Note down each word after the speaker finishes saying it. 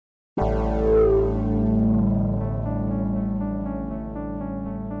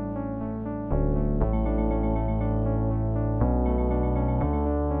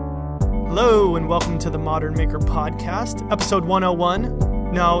Hello, and welcome to the Modern Maker Podcast, episode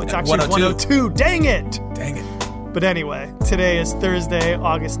 101. No, it's actually 102. Dang it! Dang it. But anyway, today is Thursday,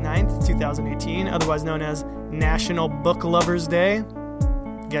 August 9th, 2018, otherwise known as National Book Lovers Day.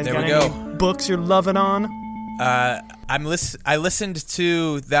 You guys got any books you're loving on? I listened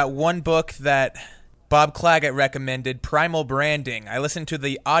to that one book that Bob Claggett recommended, Primal Branding. I listened to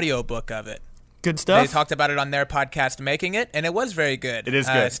the audiobook of it. Good stuff. They talked about it on their podcast, Making It, and it was very good. It is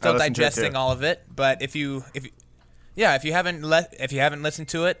good. Still digesting all of it, but if you haven't listened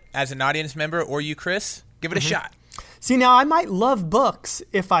to it as an audience member, or you, Chris, give it a shot. See, now I might love books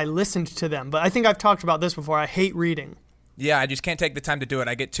if I listened to them, but I think I've talked about this before. I hate reading. Yeah, I just can't take the time to do it.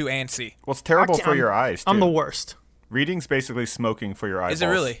 I get too antsy. Well, it's terrible for your eyes, too. I'm the worst. Reading's basically smoking for your eyeballs. Is it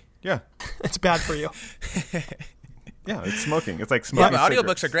really? Yeah. It's bad for you. Yeah, it's smoking. It's like smoking but cigarettes.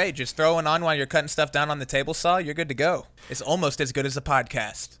 audiobooks are great. Just throw one on while you're cutting stuff down on the table saw. You're good to go. It's almost as good as a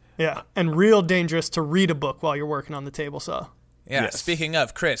podcast. Yeah, and real dangerous to read a book while you're working on the table saw. Yeah. Yes. Speaking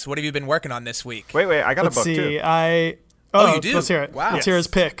of, Chris, what have you been working on this week? Wait, I got a book, too. Oh, you do? Let's hear it. Wow. Let's hear his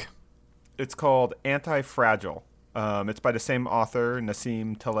pick. It's called Anti-Fragile. It's by the same author,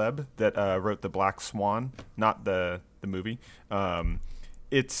 Nassim Taleb, that wrote The Black Swan, not the movie.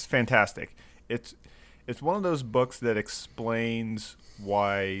 It's fantastic. It's one of those books that explains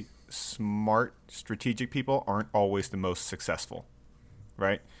why smart, strategic people aren't always the most successful,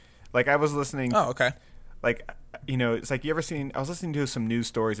 right? Like, I was listening. Oh, okay. Like, you know, it's like, I was listening to some news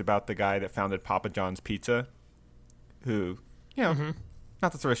stories about the guy that founded Papa John's Pizza, who, you know,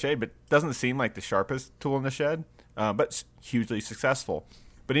 not to throw shade, but doesn't seem like the sharpest tool in the shed, but hugely successful.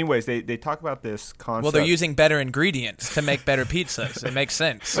 But anyways, they talk about this concept. Well, they're using better ingredients to make better pizzas. It makes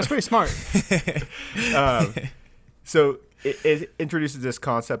sense. That's pretty smart. So it introduces this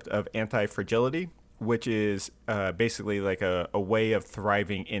concept of anti-fragility, which is basically like a way of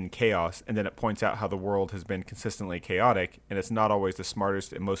thriving in chaos. And then it points out how the world has been consistently chaotic, and it's not always the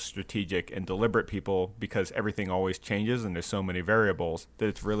smartest and most strategic and deliberate people, because everything always changes and there's so many variables, that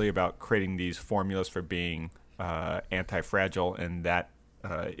it's really about creating these formulas for being anti-fragile, and that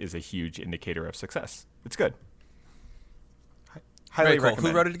is a huge indicator of success. It's good. Highly Very cool.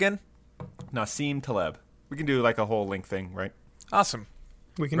 recommend. Who wrote it again? Nassim Taleb. We can do like a whole link thing, right? Awesome.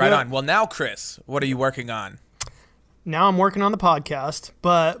 We can Right do on. it. Well, now, Chris, what are you working on? Now I'm working on the podcast,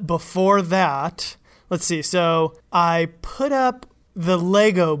 but before that, let's see. So I put up the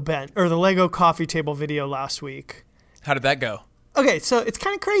Lego coffee table video last week. How did that go? Okay, so it's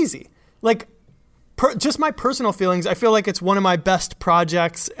kind of crazy. Like, just my personal feelings, I feel like it's one of my best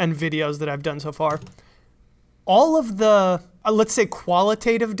projects and videos that I've done so far. All of the, let's say,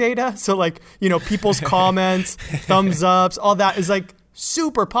 qualitative data, so like, you know, people's comments, thumbs ups, all that is like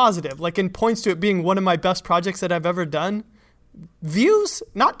super positive, like, and points to it being one of my best projects that I've ever done. Views,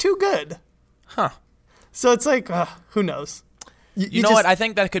 not too good. Huh. So it's like, who knows? You know what? I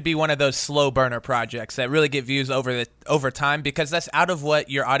think that could be one of those slow burner projects that really get views over time, because that's out of what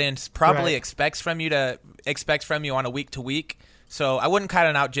your audience probably expects from you on a week to week. So I wouldn't cut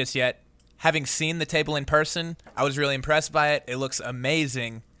it out just yet. Having seen the table in person, I was really impressed by it. It looks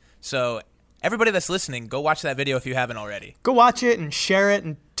amazing. So everybody that's listening, go watch that video if you haven't already. Go watch it and share it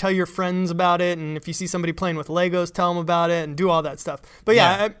and tell your friends about it. And if you see somebody playing with Legos, tell them about it and do all that stuff. But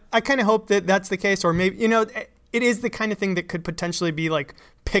yeah. I kind of hope that that's the case, or maybe, you know, it is the kind of thing that could potentially be like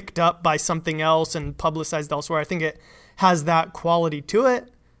picked up by something else and publicized elsewhere. I think it has that quality to it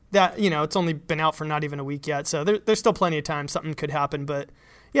that, you know, it's only been out for not even a week yet. So there's still plenty of time. Something could happen, but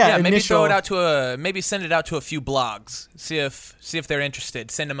maybe throw it out maybe send it out to a few blogs. See if they're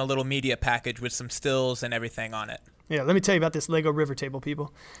interested. Send them a little media package with some stills and everything on it. Yeah, let me tell you about this Lego river table,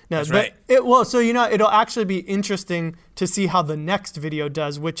 people. No, That's right. So, you know, it'll actually be interesting to see how the next video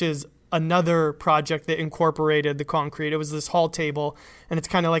does, which is another project that incorporated the concrete. It was this hall table, and it's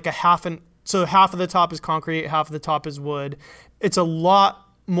kind of like half of the top is concrete, half of the top is wood. It's a lot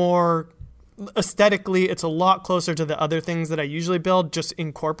more aesthetically, it's a lot closer to the other things that I usually build, just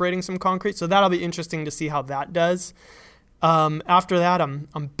incorporating some concrete. So that'll be interesting to see how that does. After that,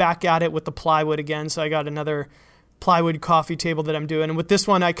 I'm back at it with the plywood again. So I got another plywood coffee table that I'm doing. And with this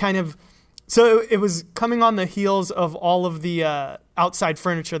one, so it was coming on the heels of all of the outside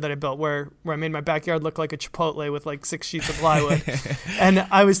furniture that I built, where I made my backyard look like a Chipotle with like 6 sheets of plywood. And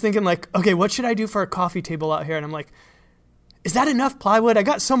I was thinking like, okay, what should I do for a coffee table out here? And I'm like, is that enough plywood? I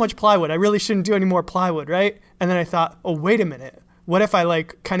got so much plywood. I really shouldn't do any more plywood, right? And then I thought, oh, wait a minute. What if I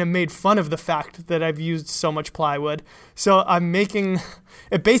like kind of made fun of the fact that I've used so much plywood? So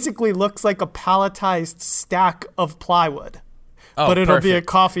it basically looks like a palletized stack of plywood. but it'll be a perfect.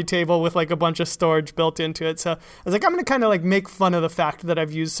 coffee table with like a bunch of storage built into it. So I was like, I'm going to kind of like make fun of the fact that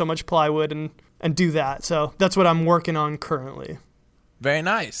I've used so much plywood and do that. So that's what I'm working on currently. Very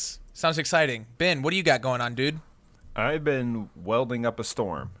nice. Sounds exciting. Ben, what do you got going on, dude? I've been welding up a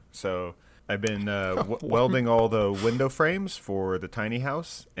storm. So I've been welding all the window frames for the tiny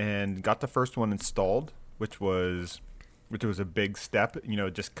house and got the first one installed, which was a big step,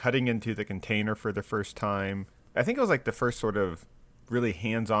 just cutting into the container for the first time. I think it was like the first sort of really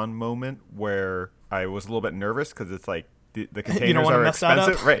hands-on moment where I was a little bit nervous because it's like the containers are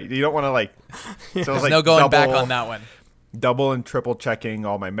expensive. Right. You don't want to like, Yeah. so it was There's like no going back on that one. double and triple checking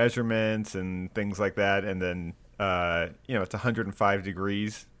all my measurements and things like that. And then, it's 105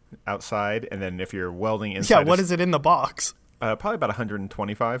 degrees outside. And then if you're welding inside. Yeah, what is it in the box? Probably about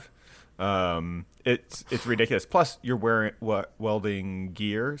 125. It's ridiculous. Plus, you're wearing welding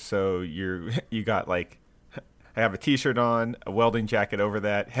gear, so you got like, I have a t-shirt on, a welding jacket over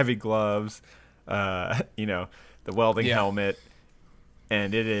that, heavy gloves, the welding helmet,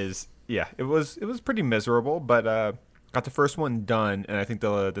 and it was pretty miserable, but got the first one done, and I think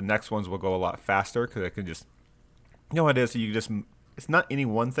the next ones will go a lot faster because I can just, what it is, it's not any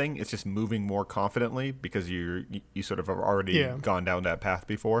one thing, it's just moving more confidently because you sort of have already gone down that path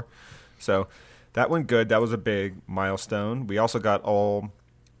before. So that went good. That was a big milestone. We also got all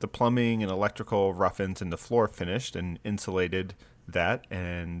the plumbing and electrical rough-ins and the floor finished and insulated that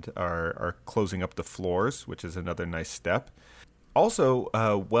and are closing up the floors, which is another nice step. Also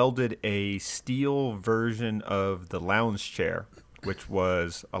welded a steel version of the lounge chair, which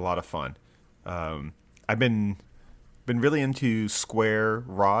was a lot of fun. I've been really into square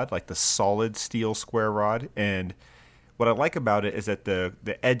rod, like the solid steel square rod, and what I like about it is that the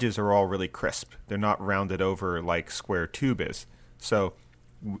edges are all really crisp. They're not rounded over like square tube is. So,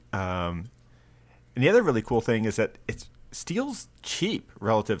 and the other really cool thing is that steel's cheap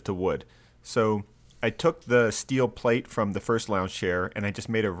relative to wood. So I took the steel plate from the first lounge chair and I just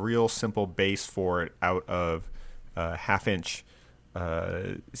made a real simple base for it out of a 1/2-inch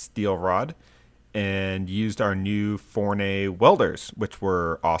steel rod and used our new Fournet welders, which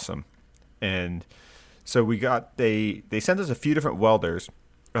were awesome. And so they sent us a few different welders,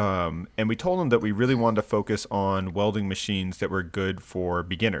 and we told them that we really wanted to focus on welding machines that were good for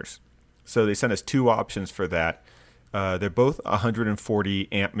beginners. So they sent us 2 options for that. They're both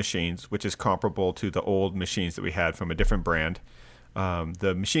 140 amp machines, which is comparable to the old machines that we had from a different brand.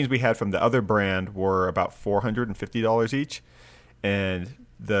 The machines we had from the other brand were about $450 each, and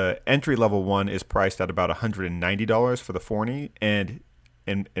the entry-level one is priced at about $190 for the Fournet,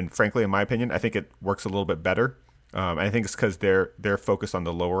 and frankly, in my opinion, I think it works a little bit better. I think it's because they're focused on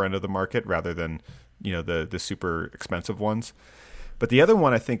the lower end of the market rather than the super expensive ones. But the other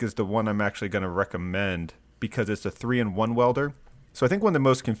one I think is the one I'm actually going to recommend because it's a 3-in-1 welder. So I think one of the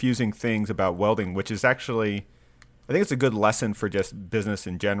most confusing things about welding, which is actually, I think it's a good lesson for just business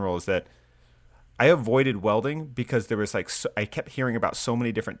in general, is that I avoided welding because there was I kept hearing about so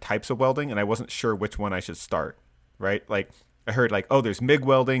many different types of welding and I wasn't sure which one I should start, right? Like I heard there's MIG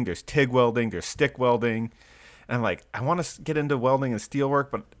welding, there's TIG welding, there's stick welding. And I'm like, I want to get into welding and steelwork,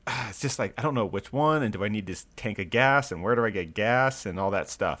 but it's just like, I don't know which one. And do I need this tank of gas? And where do I get gas? And all that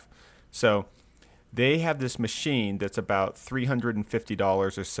stuff. So they have this machine that's about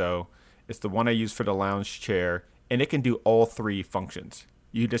 $350 or so. It's the one I use for the lounge chair. And it can do all 3 functions.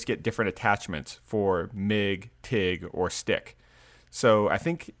 You just get different attachments for MIG, TIG, or stick. So I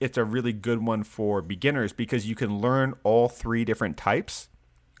think it's a really good one for beginners because you can learn all 3 different types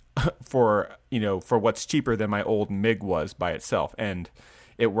for what's cheaper than my old MIG was by itself. And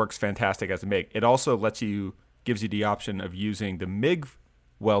it works fantastic as a MIG. It also gives you the option of using the MIG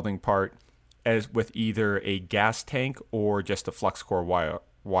welding part as with either a gas tank or just a flux core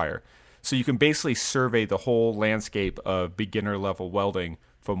wire. So you can basically survey the whole landscape of beginner level welding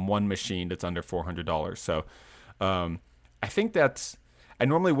from one machine that's under $400. So I think I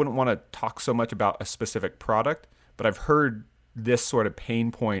normally wouldn't want to talk so much about a specific product, but I've heard this sort of pain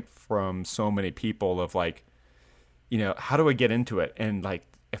point from so many people of how do I get into it? And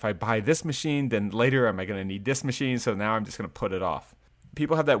if I buy this machine, then later am I going to need this machine? So now I'm just going to put it off.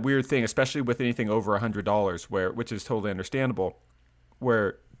 People have that weird thing, especially with anything over $100, which is totally understandable,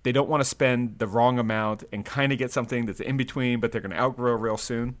 where they don't want to spend the wrong amount and kind of get something that's in between, but they're going to outgrow real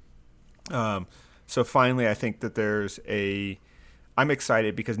soon. So finally, I think that I'm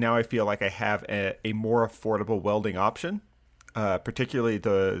excited because now I feel like I have a more affordable welding option, particularly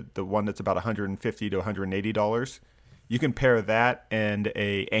the one that's about $150 to $180. You can pair that and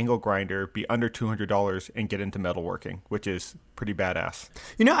a angle grinder, be under $200 and get into metalworking, which is pretty badass.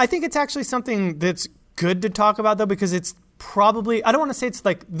 I think it's actually something that's good to talk about though, because it's probably, I don't want to say it's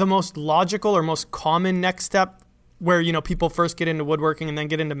like the most logical or most common next step where, you know, people first get into woodworking and then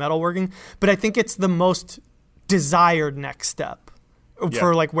get into metalworking, but I think it's the most desired next step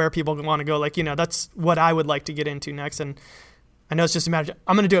for like where people want to go. Like, you know, that's what I would like to get into next. And I know it's just a matter of,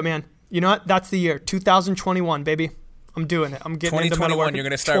 I'm going to do it, man. You know what? That's the year, 2021, baby. I'm doing it. I'm getting into metalworking. 2021, you're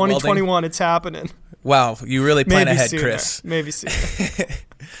going to start 2021, welding? It's happening. Wow, you really plan ahead, sooner. Chris. Maybe sooner.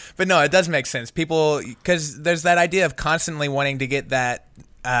 But no, it does make sense. People, because there's that idea of constantly wanting to get that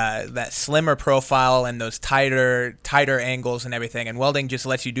slimmer profile and those tighter angles and everything, and welding just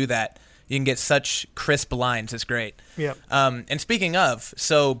lets you do that. You can get such crisp lines. It's great. Yeah. And speaking of,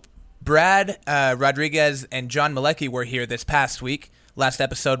 so Brad Rodriguez and John Malecki were here this past week. Last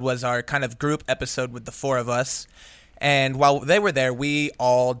episode was our kind of group episode with the four of us. And while they were there, we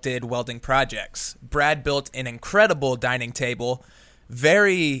all did welding projects. Brad built an incredible dining table,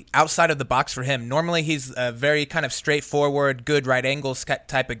 very outside of the box for him. Normally, he's a very kind of straightforward, good right angles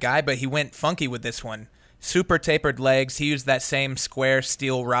type of guy, but he went funky with this one. Super tapered legs. He used that same square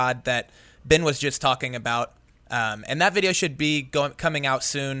steel rod that Ben was just talking about. And that video should be coming out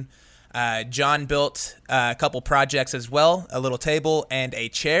soon. John built a couple projects as well, a little table and a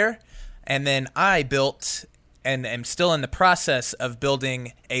chair. And then I built and am still in the process of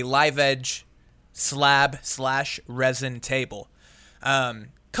building a live edge slab/resin table.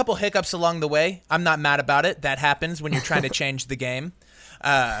 Couple hiccups along the way. I'm not mad about it. That happens when you're trying to change the game.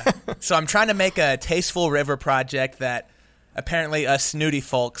 So I'm trying to make a tasteful river project that apparently us snooty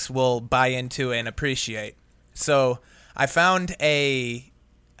folks will buy into and appreciate. So I found a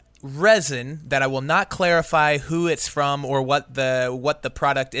resin that I will not clarify who it's from or what the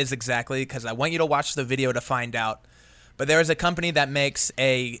product is exactly, because I want you to watch the video to find out. But there is a company that makes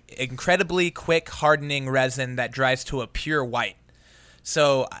a incredibly quick hardening resin that dries to a pure white.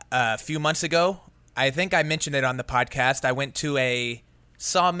 So a few months ago, I think I mentioned it on the podcast, I went to a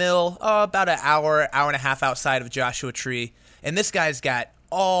sawmill about an hour and a half outside of Joshua Tree, and this guy's got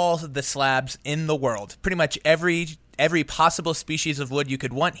all the slabs in the world. Pretty much every possible species of wood you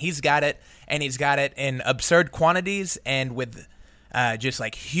could want, he's got it, and he's got it in absurd quantities and with just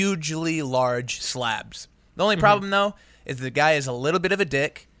like hugely large slabs. The only problem, though, is the guy is a little bit of a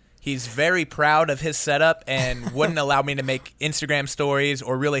dick. He's very proud of his setup and wouldn't allow me to make Instagram stories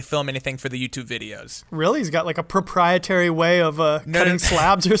or really film anything for the YouTube videos. Really? He's got like a proprietary way of cutting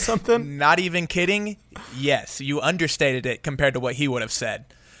slabs or something? Not even kidding. Yes, you understated it compared to what he would have said.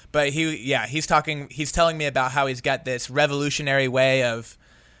 But he's telling me about how he's got this revolutionary way of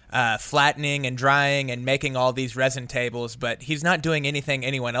flattening and drying and making all these resin tables, but he's not doing anything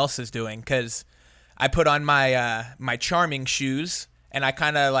anyone else is doing, because I put on my charming shoes and I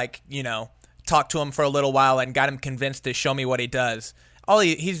kind of talked to him for a little while and got him convinced to show me what he does.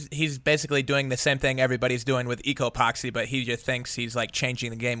 He's basically doing the same thing everybody's doing with eco-epoxy, but he just thinks he's like changing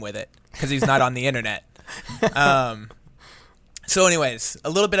the game with it because he's not on the internet. So anyways, a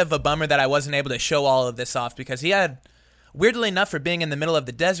little bit of a bummer that I wasn't able to show all of this off, because he had, weirdly enough, for being in the middle of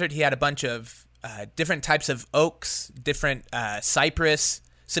the desert, he had a bunch of different types of oaks, different cypress,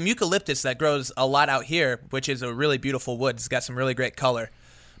 some eucalyptus that grows a lot out here, which is a really beautiful wood. It's got some really great color.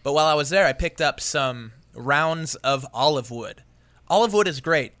 But while I was there, I picked up some rounds of olive wood. Olive wood is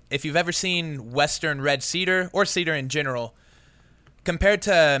great. If you've ever seen Western red cedar, or cedar in general, compared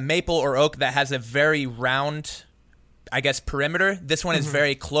to maple or oak that has a very round, I guess, perimeter, this one is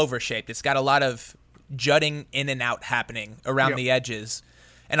very clover-shaped. It's got a lot of jutting in and out happening around the edges.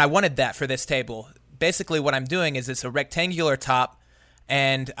 And I wanted that for this table. Basically, what I'm doing is it's a rectangular top,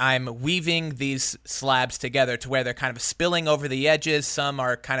 and I'm weaving these slabs together to where they're kind of spilling over the edges. Some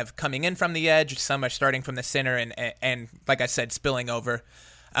are kind of coming in from the edge. Some are starting from the center and like I said, spilling over.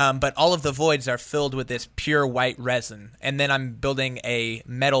 But all of the voids are filled with this pure white resin. And then I'm building a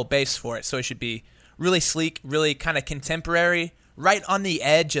metal base for it. So it should be really sleek, really kind of contemporary, right on the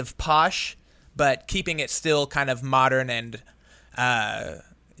edge of posh, but keeping it still kind of modern and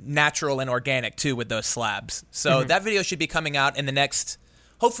natural and organic too with those slabs. So that video should be coming out in the next,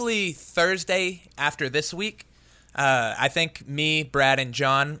 hopefully Thursday after this week. I think me, Brad, and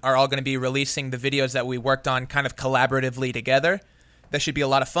John are all going to be releasing the videos that we worked on kind of collaboratively together. That should be a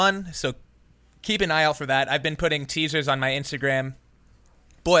lot of fun, so keep an eye out for that. I've been putting teasers on my Instagram.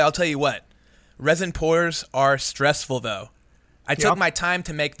 Boy, I'll tell you what, resin pours are stressful though. I took my time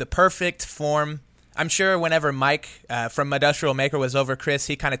to make the perfect form. I'm sure whenever Mike from Industrial Maker was over, Chris,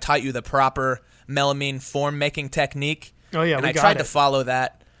 he kind of taught you the proper melamine form-making technique. Oh, yeah, and I tried to follow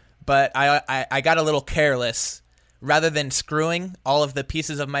that, but I got a little careless. Rather than screwing all of the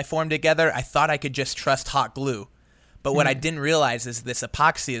pieces of my form together, I thought I could just trust hot glue. But what I didn't realize is this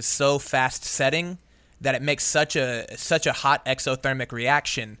epoxy is so fast setting that it makes such a hot exothermic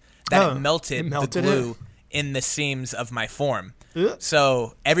reaction that it melted the glue in the seams of my form.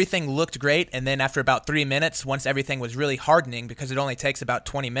 So everything looked great, and then after about 3 minutes, once everything was really hardening, because it only takes about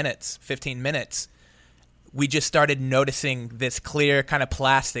 15 minutes, we just started noticing this clear kind of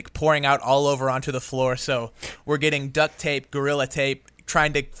plastic pouring out all over onto the floor. So we're getting duct tape, Gorilla Tape,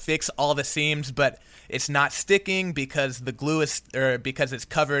 trying to fix all the seams, but it's not sticking because the glue is, or because it's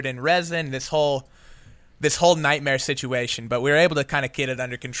covered in resin. This whole nightmare situation. But we were able to kind of get it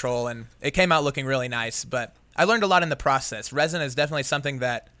under control, and it came out looking really nice. But I learned a lot in the process. Resin is definitely something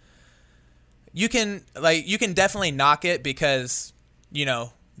that you can definitely knock it because, you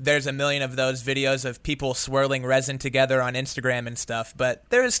know, there's a million of those videos of people swirling resin together on Instagram and stuff, but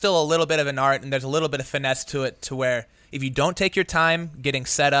there is still a little bit of an art, and there's a little bit of finesse to it, to where if you don't take your time getting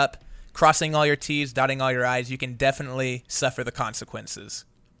set up, crossing all your T's, dotting all your I's, you can definitely suffer the consequences.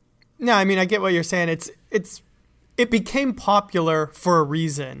 No, I mean, I get what you're saying. It became popular for a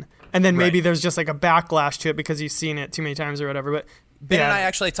reason, and then maybe there's just like a backlash to it because you've seen it too many times or whatever. But Ben and I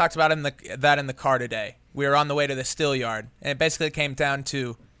actually talked about that in the car today. We were on the way to the still yard, and it basically came down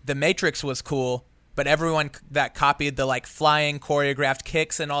to the Matrix was cool, but everyone that copied the like flying choreographed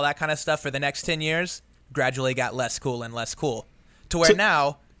kicks and all that kind of stuff for the next 10 years gradually got less cool and less cool. To where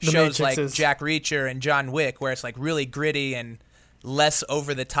now shows like Jack Reacher and John Wick, where it's like really gritty and less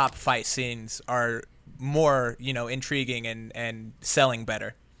over the top fight scenes, are more, you know, intriguing and selling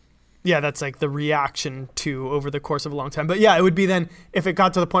better. Yeah, that's like the reaction to over the course of a long time. But yeah, it would be then if it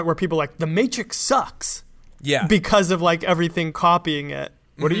got to the point where people like, the Matrix sucks. Yeah. Because of like everything copying it.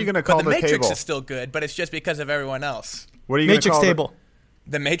 What are you going to call the table? The Matrix is still good, but it's just because of everyone else. What are you going to call table?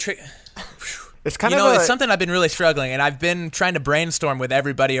 The Matrix. It's kind it's something I've been really struggling, and I've been trying to brainstorm with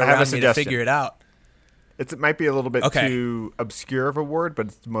everybody around me to figure it out. It might be a little bit too obscure of a word, but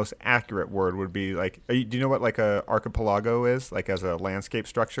it's the most accurate word would be like, do you know what like a archipelago is? Like as a landscape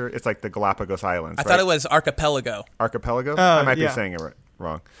structure? It's like the Galapagos Islands. I thought it was archipelago. Archipelago? I might be saying it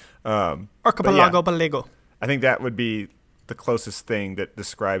wrong. Archipelago, Balego. I think that would be the closest thing that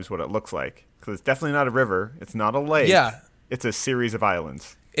describes what it looks like, because it's definitely not a river, it's not a lake, it's a series of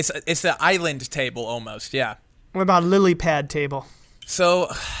islands. It's an island table almost. What about lily pad table? So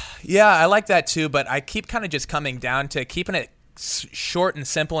I like that too, but I keep kind of just coming down to keeping it short and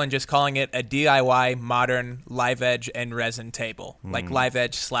simple and just calling it a DIY modern live edge and resin table, like live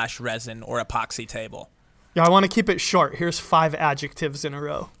edge / resin or epoxy table. I want to keep it short. Here's 5 adjectives in a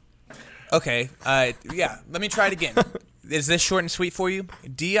row. Okay, let me try it again. Is this short and sweet for you?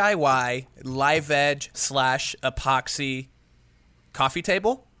 DIY, live edge / epoxy coffee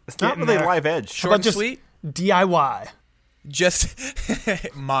table? It's not really live edge. Short and sweet? DIY. Just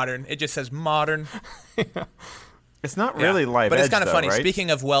modern. It just says modern. It's not really live edge, but it's kind of funny. Right?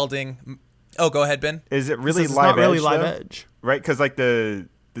 Speaking of welding, go ahead, Ben. Is it really live edge? Not really live edge, right? Because like the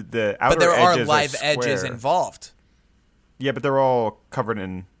outer but there are edges live edges involved. Yeah, but they're all covered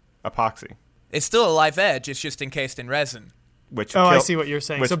in epoxy. It's still a live edge. It's just encased in resin. I see what you're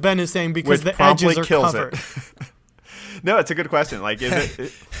saying. So Ben is saying because the edges are covered. No, it's a good question. Like, is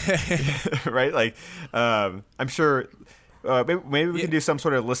it right? Like, I'm sure. Maybe we can do some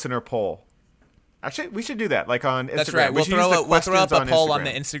sort of listener poll. Actually, we should do that. Like on Instagram. That's right. We'll throw up a poll on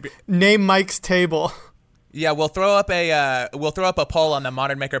the Instagram. Name Mike's table. Yeah, we'll throw up a poll on the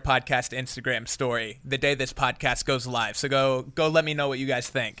Modern Maker Podcast Instagram story the day this podcast goes live. So go let me know what you guys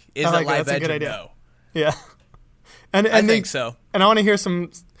think. Is it live edge or no? Yeah, and I think so. And I want to hear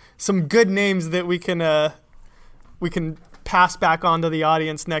some good names that we can pass back on to the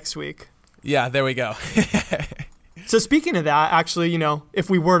audience next week. Yeah, there we go. So speaking of that, actually, you know, if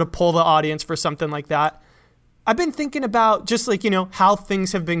we were to poll the audience for something like that, I've been thinking about just like, you know, how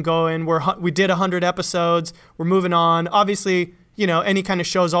things have been going. We did 100 episodes. We're moving on. Obviously, you know, any kind of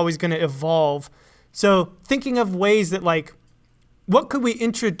show is always going to evolve. So thinking of ways that like, what could we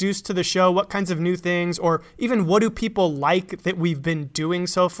introduce to the show? What kinds of new things? Or even what do people like that we've been doing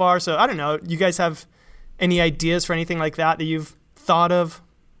so far? So I don't know. You guys have any ideas for anything like that you've thought of?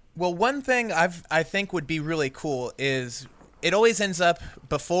 Well, one thing I think would be really cool is it always ends up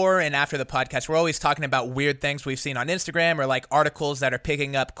before and after the podcast. We're always talking about weird things we've seen on Instagram or like articles that are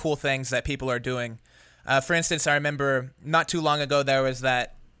picking up cool things that people are doing. For instance, I remember not too long ago there was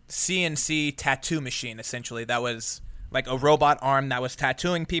that CNC tattoo machine, essentially. That was like a robot arm that was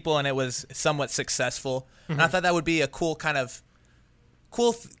tattooing people, and it was somewhat successful. Mm-hmm. And I thought that would be a cool kind of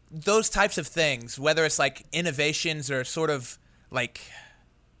those types of things, whether it's like innovations or sort of like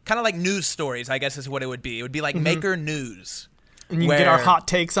kind of like news stories, I guess is what it would be. It would be like Maker News. And you can get our hot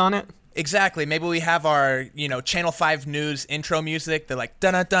takes on it? Exactly. Maybe we have our, Channel 5 News intro music. They're like,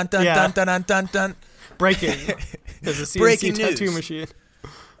 dun dun dun dun dun dun dun dun. Breaking. There's a CNC Breaking tattoo news. machine.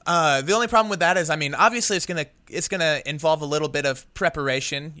 The only problem with that is, I mean, obviously it's gonna involve a little bit of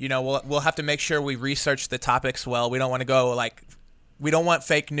preparation. You know, we'll have to make sure we research the topics well. We don't want to go we don't want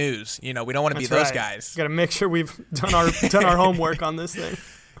fake news. You know, we don't want to be those guys. Got to make sure we've done our homework on this thing.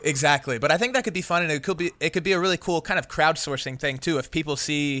 Exactly, but I think that could be fun, and it could be a really cool kind of crowdsourcing thing too. If people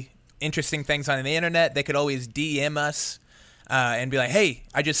see interesting things on the internet, they could always DM us and be like, "Hey,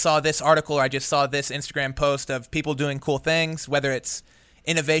 I just saw this article, or I just saw this Instagram post of people doing cool things, whether it's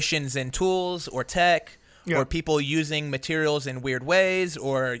innovations in tools or tech, or people using materials in weird ways,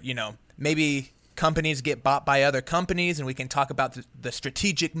 or maybe companies get bought by other companies, and we can talk about the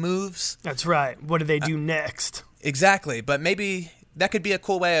strategic moves." That's right. What do they do next? Exactly, but maybe that could be a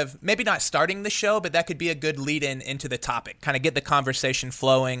cool way of maybe not starting the show, but that could be a good lead-in into the topic, kind of get the conversation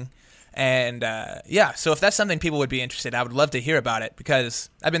flowing. And so if that's something people would be interested in, I would love to hear about it, because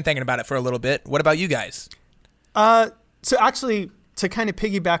I've been thinking about it for a little bit. What about you guys? So actually, to kind of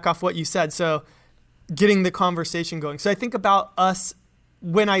piggyback off what you said, so getting the conversation going. So I think about us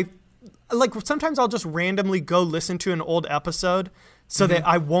when sometimes I'll just randomly go listen to an old episode so that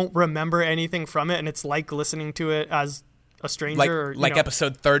I won't remember anything from it, and it's like listening to it as a stranger. Like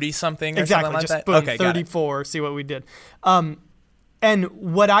episode 30 something or exactly, something like just that? Boom, Okay, 34, see what we did. And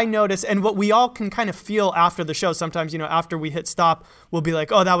what I notice, and what we all can kind of feel after the show, sometimes, after we hit stop, we'll be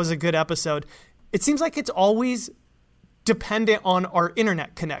like, oh, that was a good episode. It seems like it's always dependent on our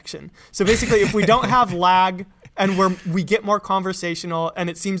internet connection. So basically, if we don't have lag and we get more conversational and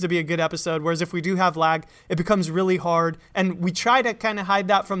it seems to be a good episode, whereas if we do have lag, it becomes really hard. And we try to kind of hide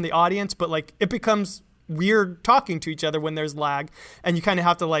that from the audience, but it becomes weird talking to each other when there's lag, and you kind of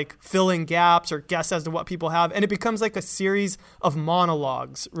have to fill in gaps or guess as to what people have, and it becomes like a series of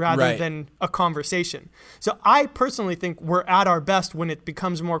monologues rather than a conversation. So I personally think we're at our best when it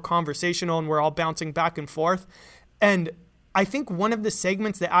becomes more conversational and we're all bouncing back and forth. And I think one of the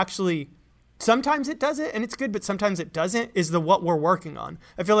segments that actually sometimes it does it and it's good, but sometimes it doesn't, is the what we're working on.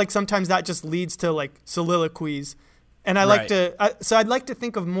 I feel like sometimes that just leads to soliloquies. And I'd like to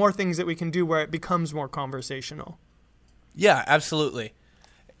think of more things that we can do where it becomes more conversational. Yeah, absolutely.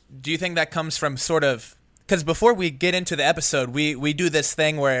 Do you think that comes from sort of, because before we get into the episode, we do this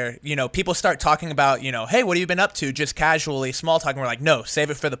thing where, people start talking about, hey, what have you been up to? Just casually, small talk. And we're like, no,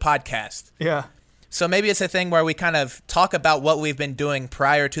 save it for the podcast. Yeah. So maybe it's a thing where we kind of talk about what we've been doing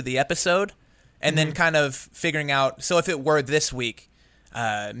prior to the episode, and then kind of figuring out, so if it were this week,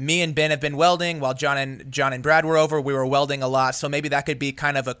 me and Ben have been welding while John and Brad were over. We were welding a lot, so maybe that could be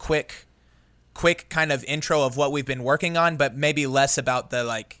kind of a quick kind of intro of what we've been working on, but maybe less about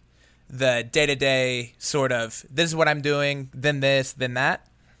the day-to-day sort of, this is what I'm doing, then this, then that.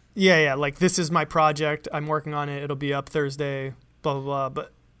 Yeah, this is my project. I'm working on it. It'll be up Thursday, blah, blah, blah.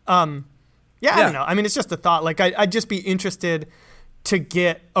 But, I don't know. I mean, it's just a thought. I'd just be interested to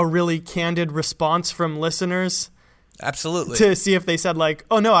get a really candid response from listeners. Absolutely. To see if they said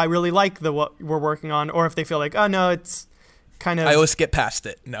oh no, I really like what we're working on, or if they feel oh no, it's kind of, I always skip past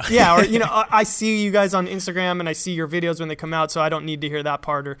it. No. Yeah, or I see you guys on Instagram and I see your videos when they come out, so I don't need to hear that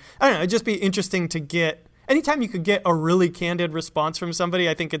part. Or I don't know, it'd just be interesting to get, anytime you could get a really candid response from somebody,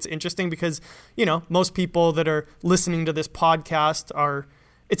 I think it's interesting, because most people that are listening to this podcast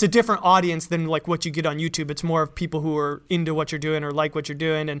it's a different audience than what you get on YouTube. It's more of people who are into what you're doing or like what you're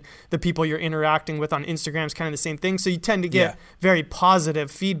doing, and the people you're interacting with on Instagram is kind of the same thing. So you tend to get very positive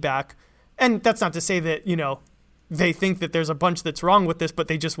feedback. And that's not to say that, they think that there's a bunch that's wrong with this, but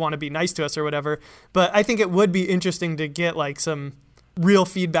they just want to be nice to us or whatever. But I think it would be interesting to get some real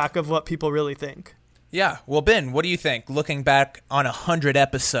feedback of what people really think. Yeah. Well, Ben, what do you think? Looking back on 100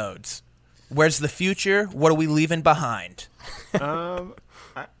 episodes, where's the future? What are we leaving behind?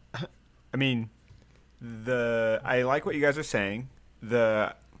 I mean, I like what you guys are saying.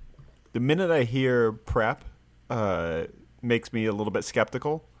 The minute I hear prep, makes me a little bit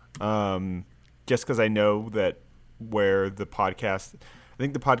skeptical. Just because I know that I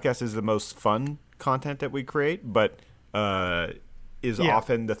think the podcast is the most fun content that we create, but is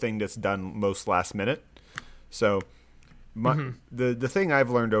often the thing that's done most last minute. So the thing I've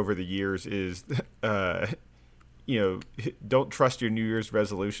learned over the years is don't trust your New Year's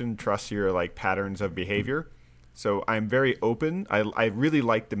resolution, trust your patterns of behavior. So I'm very open. I really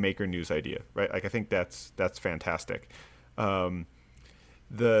like the maker news idea, right? I think that's fantastic. The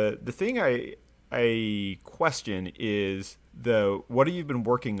thing I question is what have you been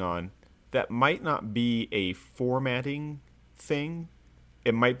working on that might not be a formatting thing.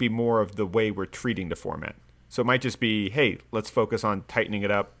 It might be more of the way we're treating the format. So it might just be, hey, let's focus on tightening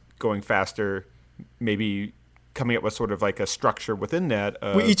it up, going faster, maybe coming up with sort of like a structure within that.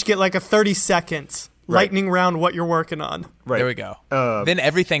 We each get like a 30 seconds lightning round what you're working on. Right. There we go. Then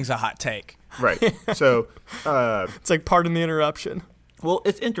everything's a hot take. Right. So it's like pardon the interruption. Well,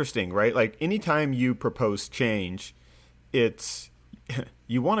 it's interesting, right? Like anytime you propose change, it's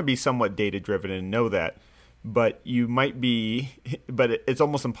you want to be somewhat data driven and know that, but it's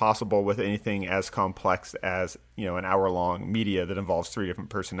almost impossible with anything as complex as, an hour-long media that involves 3 different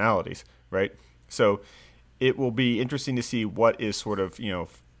personalities, right? So it will be interesting to see what is sort of,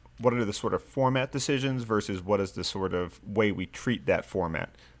 what are the sort of format decisions versus what is the sort of way we treat that format.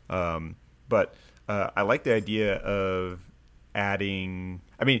 But I like the idea of adding.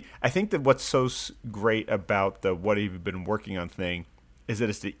 I mean, I think that what's so great about the "what have you been working on" thing is that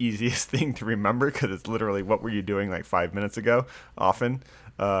it's the easiest thing to remember because it's literally what were you doing like 5 minutes ago. Often,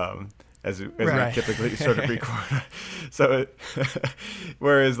 as we typically sort of record. So,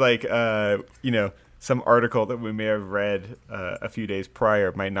 whereas like some article that we may have read a few days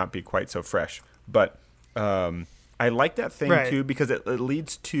prior might not be quite so fresh, but. I like that thing too because it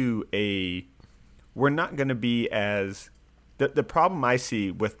leads to we're not going to be as the problem I see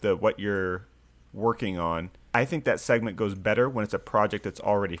with what you're working on. I think that segment goes better when it's a project that's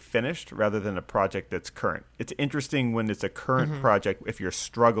already finished rather than a project that's current. It's interesting when it's a current project if you're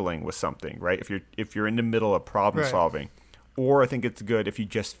struggling with something, right? If you're in the middle of problem solving. Or I think it's good if you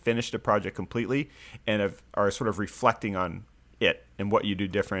just finished a project completely and are sort of reflecting on it and what you do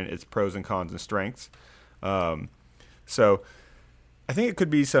different, its pros and cons and strengths. So I think it could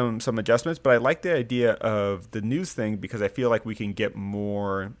be some adjustments, but I like the idea of the news thing because I feel like we can get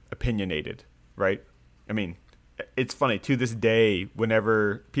more opinionated, right? I mean, it's funny to this day,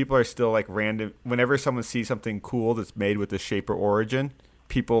 whenever people are still like whenever someone sees something cool that's made with the Shaper origin,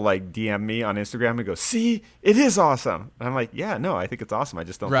 people like DM me on Instagram and go, see, it is awesome. And I'm like, yeah, no, I think it's awesome. I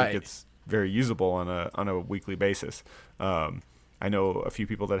just don't think it's very usable on a weekly basis. I know a few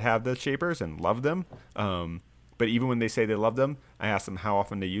people that have the Shapers and love them. But even when they say they love them, I ask them how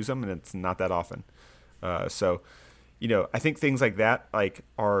often they use them, and it's not that often. So, I think things like that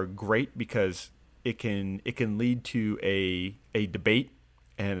are great because it can lead to a debate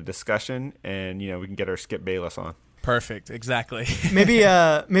and a discussion, and we can get our Skip Bayless on. Perfect, exactly.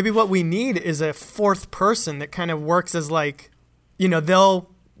 maybe what we need is a fourth person that kind of works as a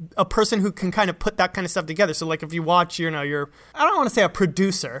person who can kind of put that kind of stuff together. So like if you watch, I don't want to say a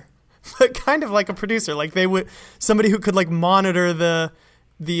producer, but kind of like a producer, like somebody who could like monitor the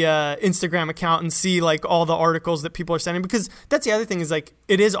Instagram account and see like all the articles that people are sending, because that's the other thing is like,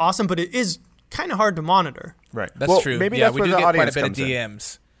 it is awesome, but it is kind of hard to monitor. Right. That's true. Maybe that's we do get quite a bit of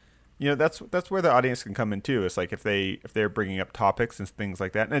DMs. That's where the audience can come in too. It's like if they're bringing up topics and things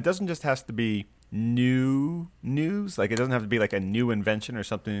like that, and it doesn't just have to be new news. Like it doesn't have to be like a new invention or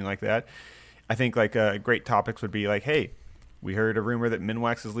something like that. I think like great topics would be like, hey, we heard a rumor that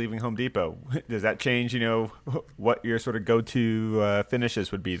Minwax is leaving Home Depot. Does that change, what your sort of go-to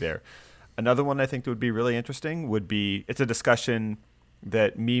finishes would be there? Another one I think that would be really interesting would be, it's a discussion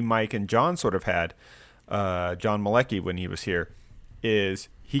that me, Mike, and John sort of had, John Malecki when he was here, is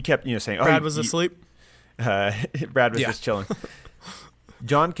he kept saying, oh, Brad was asleep. Brad was just chilling.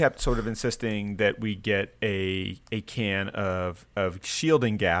 John kept sort of insisting that we get a can of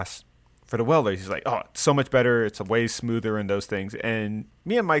shielding gas for the welders. He's like, oh, it's so much better. It's a way smoother and those things. And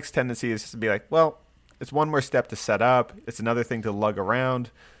me and Mike's tendency is just to be like, well, it's one more step to set up. It's another thing to lug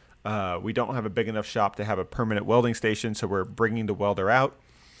around. We don't have a big enough shop to have a permanent welding station, so we're bringing the welder out.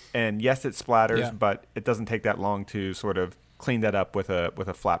 And yes, it splatters, but it doesn't take that long to sort of clean that up with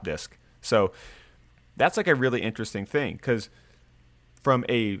a flap disc. So that's like a really interesting thing, because from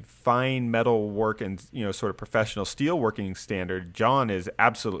a fine metal work and sort of professional steel working standard, John is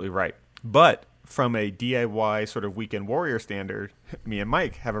absolutely right. But from a DIY sort of weekend warrior standard, me and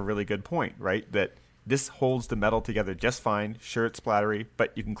Mike have a really good point, right? That this holds the metal together just fine. Sure, it's splattery,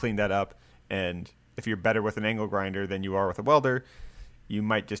 but you can clean that up. And if you're better with an angle grinder than you are with a welder, you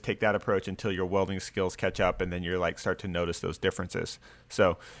might just take that approach until your welding skills catch up, and then you're like start to notice those differences.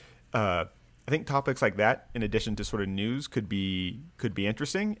 So I think topics like that, in addition to sort of news, could be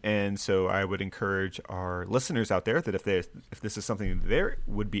interesting. And so I would encourage our listeners out there that if this is something that they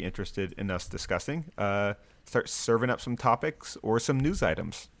would be interested in us discussing, start serving up some topics or some news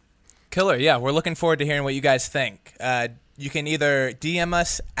items. Killer, yeah. We're looking forward to hearing what you guys think. You can either DM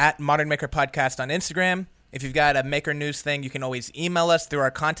us at Modern Maker Podcast on Instagram. If you've got a Maker News thing, you can always email us through our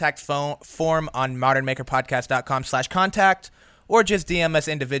contact form on modernmakerpodcast.com/contact, or just DM us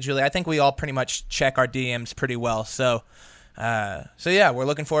individually. I think we all pretty much check our DMs pretty well. So yeah, we're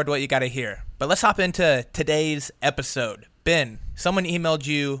looking forward to what you got to hear. But let's hop into today's episode. Ben, someone emailed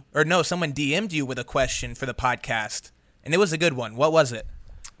you, or no, someone DM'd you with a question for the podcast, and it was a good one. What was it?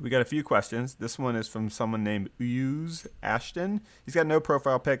 We got a few questions. This one is from someone named Uyuz Ashton. He's got no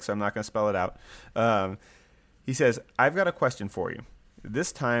profile pic, so I'm not going to spell it out. He says, I've got a question for you,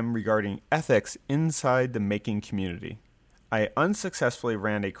 this time regarding ethics inside the making community. I unsuccessfully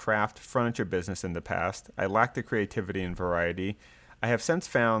ran a craft furniture business in the past. I lacked the creativity and variety I have since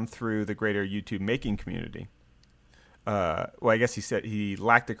found through the greater YouTube making community. Well, I guess he said he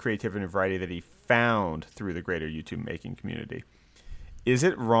lacked the creativity and variety that he found through the greater YouTube making community. Is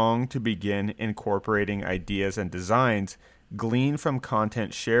it wrong to begin incorporating ideas and designs gleaned from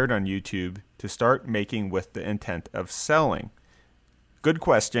content shared on YouTube to start making with the intent of selling? Good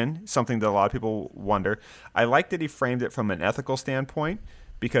question, something that a lot of people wonder. I like that he framed it from an ethical standpoint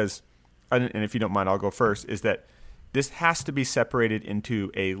because, and if you don't mind, I'll go first, is that this has to be separated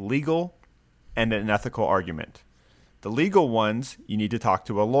into a legal and an ethical argument. The legal ones, you need to talk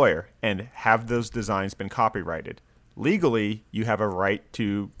to a lawyer and have those designs been copyrighted. Legally, you have a right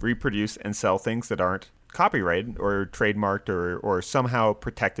to reproduce and sell things that aren't copyrighted or trademarked or somehow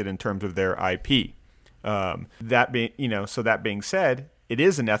protected in terms of their IP. That being said, it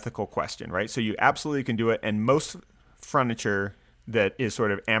is an ethical question, right? So you absolutely can do it, and most furniture that is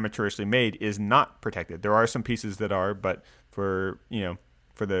sort of amateurishly made is not protected. There are some pieces that are, but and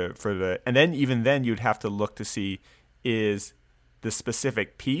then even then you'd have to look to see, is the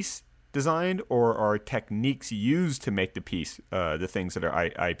specific piece designed or are techniques used to make the piece the things that are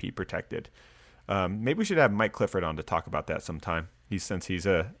IP protected? Maybe we should have Mike Clifford on to talk about that sometime. Since he's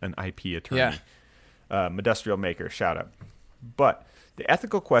an IP attorney. Yeah. Industrial maker, shout out. But the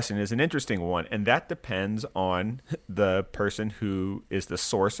ethical question is an interesting one, and that depends on the person who is the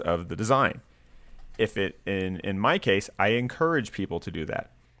source of the design. If it, in my case, I encourage people to do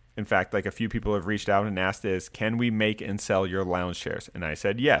that. In fact, like a few people have reached out and asked can we make and sell your lounge chairs? And I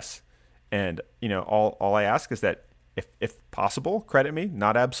said yes. And all I ask is that if possible, credit me.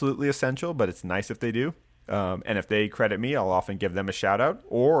 Not absolutely essential, but it's nice if they do. And if they credit me, I'll often give them a shout out,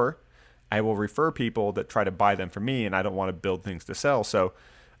 or I will refer people that try to buy them from me, and I don't want to build things to sell. So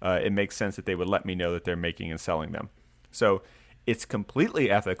it makes sense that they would let me know that they're making and selling them. So it's completely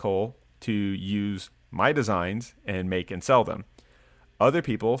ethical to use my designs and make and sell them. Other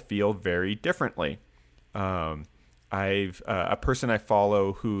people feel very differently. A person I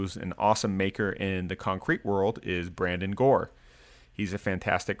follow who's an awesome maker in the concrete world is Brandon Gore. He's a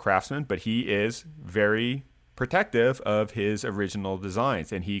fantastic craftsman, but he is very protective of his original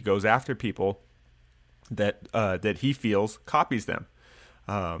designs, and he goes after people that he feels copies them.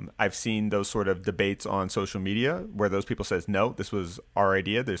 I've seen those sort of debates on social media where those people says, no, this was our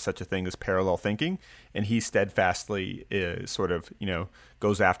idea. There's such a thing as parallel thinking. And he steadfastly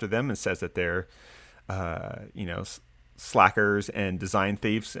goes after them and says that they're, slackers and design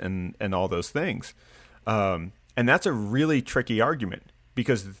thieves and all those things. And that's a really tricky argument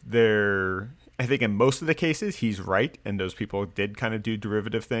because I think in most of the cases, he's right. And those people did kind of do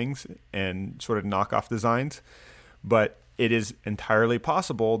derivative things and sort of knock off designs. But it is entirely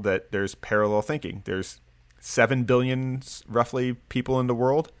possible that there's parallel thinking. There's 7 billion roughly people in the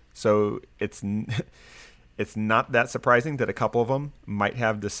world. So it's not that surprising that a couple of them might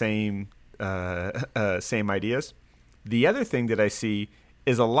have the same ideas. The other thing that I see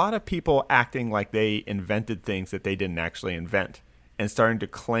is a lot of people acting like they invented things that they didn't actually invent and starting to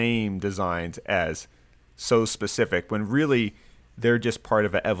claim designs as so specific when really they're just part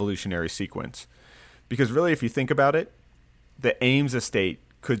of an evolutionary sequence. Because really, if you think about it, the Ames estate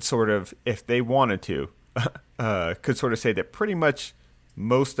could sort of, if they wanted to, could sort of say that pretty much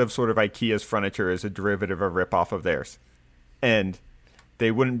most of sort of IKEA's furniture is a derivative or rip-off of theirs. And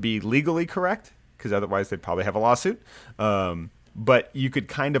they wouldn't be legally correct, because otherwise they'd probably have a lawsuit. But you could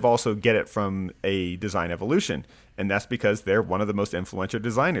kind of also get it from a design evolution. And that's because they're one of the most influential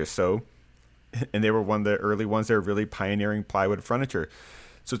designers. So, and they were one of the early ones that were really pioneering plywood furniture.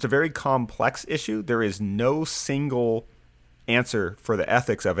 So it's a very complex issue. There is no single answer for the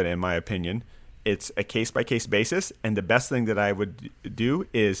ethics of it, in my opinion. It's a case-by-case basis. And the best thing that I would do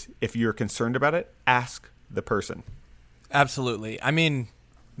is, if you're concerned about it, ask the person. Absolutely. I mean,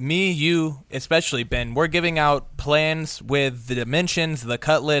 me, you, especially Ben, we're giving out plans with the dimensions, the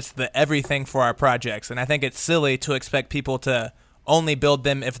cut list, the everything for our projects. And I think it's silly to expect people to only build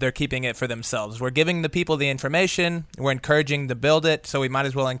them if they're keeping it for themselves. We're giving the people the information. We're encouraging to build it, so we might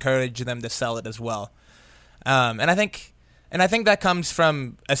as well encourage them to sell it as well. And I think that comes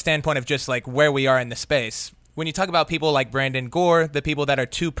from a standpoint of just like where we are in the space. When you talk about people like Brandon Gore, the people that are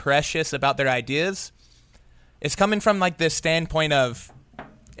too precious about their ideas, it's coming from like this standpoint of,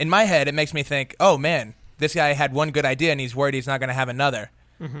 in my head, it makes me think, oh man, this guy had one good idea and he's worried he's not going to have another.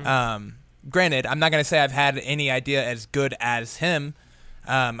 Granted, I'm not going to say I've had any idea as good as him.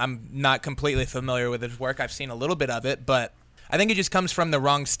 I'm not completely familiar with his work. I've seen a little bit of it, but I think it just comes from the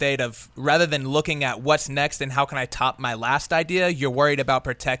wrong state of, rather than looking at what's next and how can I top my last idea, you're worried about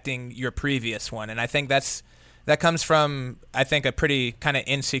protecting your previous one. And I think that comes from, I think, a pretty kind of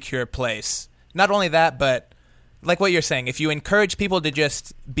insecure place. Not only that, but like what you're saying, if you encourage people to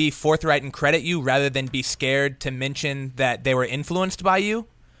just be forthright and credit you rather than be scared to mention that they were influenced by you,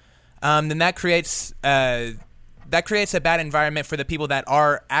 then that creates a bad environment for the people that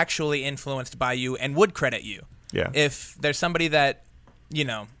are actually influenced by you and would credit you. Yeah. If there's somebody that,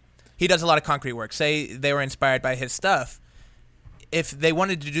 he does a lot of concrete work, say they were inspired by his stuff, if they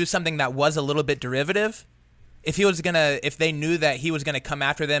wanted to do something that was a little bit derivative, if they knew that he was gonna come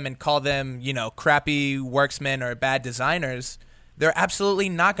after them and call them, crappy worksmen or bad designers, they're absolutely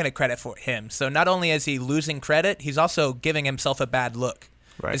not gonna credit for him. So not only is he losing credit, he's also giving himself a bad look.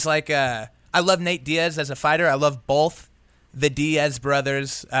 Right. It's like I love Nate Diaz as a fighter. I love both the Diaz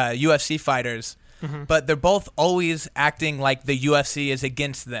brothers, UFC fighters, but they're both always acting like the UFC is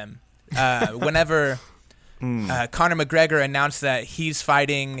against them. Whenever Conor McGregor announced that he's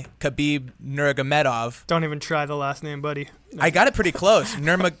fighting Khabib Nurmagomedov. Don't even try the last name, buddy. No. I got it pretty close.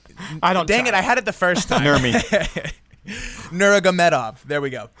 I don't. Dang it! I had it the first time. Nurmagomedov. There we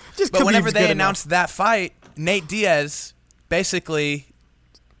go. But whenever they announced that fight, Nate Diaz basically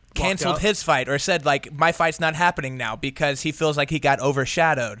canceled his fight or said, like, my fight's not happening now because he feels like he got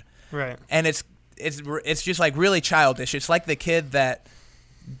overshadowed. Right. And it's just like really childish. It's like the kid that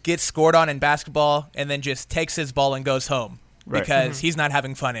gets scored on in basketball and then just takes his ball and goes home because he's not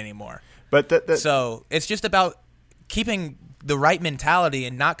having fun anymore. But so it's just about keeping the right mentality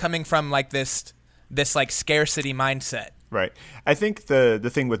and not coming from like this like scarcity mindset. Right. I think the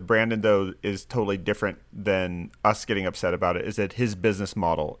thing with Brandon, though, is totally different than us getting upset about it, is that his business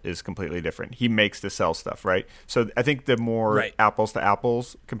model is completely different. He makes to sell stuff, right? So I think the more apples to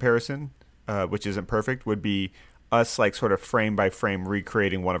apples comparison, which isn't perfect, would be us like sort of frame by frame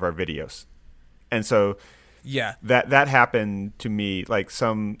recreating one of our videos. And so that happened to me. Like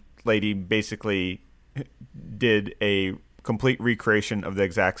some lady basically did a complete recreation of the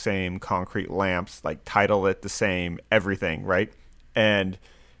exact same concrete lamps, like title it the same, everything, right? And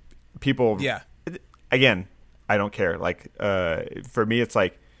people, again, I don't care. Like for me, it's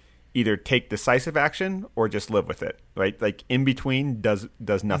like either take decisive action or just live with it, right? Like in between does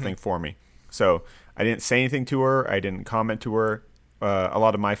nothing for me. So I didn't say anything to her. I didn't comment to her. A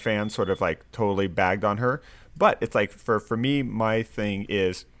lot of my fans sort of like totally bagged on her. But it's like for me, my thing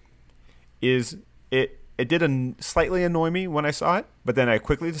is it did slightly annoy me when I saw it, but then I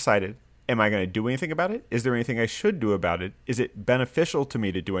quickly decided, am I going to do anything about it? Is there anything I should do about it? Is it beneficial to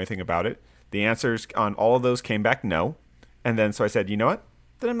me to do anything about it? The answers on all of those came back no. And then so I said, you know what?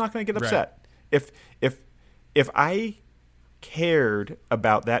 Then I'm not going to get upset. Right. If I cared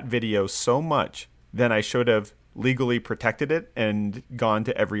about that video so much, then I should have legally protected it and gone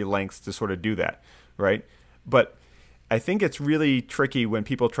to every length to sort of do that, right? But I think it's really tricky when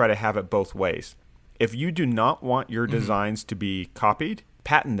people try to have it both ways. If you do not want your designs to be copied,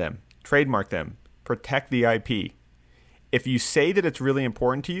 patent them, trademark them, protect the IP. If you say that it's really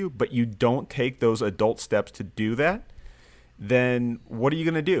important to you, but you don't take those adult steps to do that, then what are you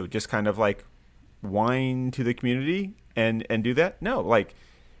going to do? Just kind of like whine to the community and do that? No, like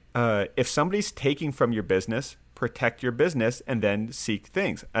if somebody's taking from your business, protect your business and then seek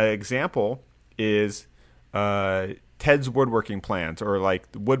things. An example is Ted's woodworking plans or like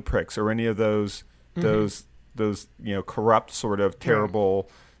wood pricks or any of those corrupt sort of terrible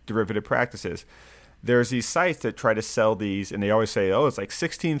derivative practices. There's these sites that try to sell these and they always say, it's like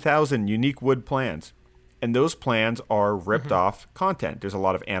 16,000 unique wood plans. And those plans are ripped off content. There's a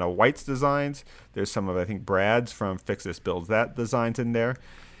lot of Anna White's designs. There's some of, I think, Brad's from Fix This Builds That designs in there.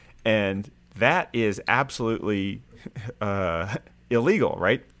 And that is absolutely illegal,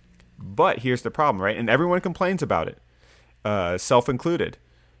 right? But here's the problem, right? And everyone complains about it, self-included.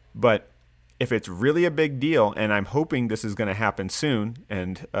 But if it's really a big deal, and I'm hoping this is going to happen soon,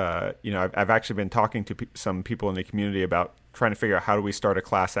 and I've actually been talking to some people in the community about trying to figure out how do we start a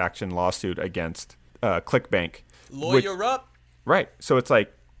class action lawsuit against ClickBank. Lawyer up. Right. So it's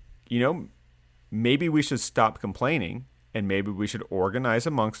like, maybe we should stop complaining, and maybe we should organize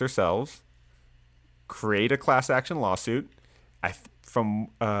amongst ourselves, create a class action lawsuit. From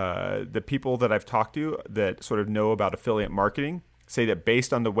the people that I've talked to that sort of know about affiliate marketing, say that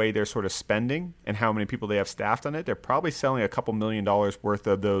based on the way they're sort of spending and how many people they have staffed on it, they're probably selling a couple $1 million worth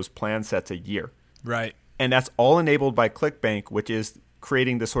of those plan sets a year. Right. And that's all enabled by ClickBank, which is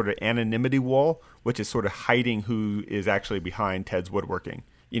creating this sort of anonymity wall, which is sort of hiding who is actually behind Ted's woodworking.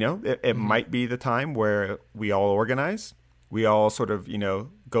 It might be the time where we all organize. We all sort of,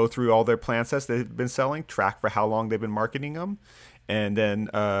 go through all their plant sets they've been selling, track for how long they've been marketing them. And then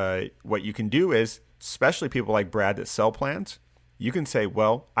what you can do is, especially people like Brad that sell plants, you can say,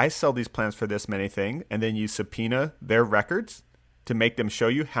 well, I sell these plants for this many things. And then you subpoena their records to make them show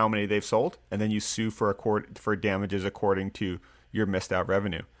you how many they've sold. And then you sue for damages according to your missed out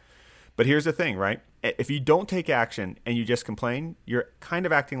revenue. But here's the thing, right? If you don't take action and you just complain, you're kind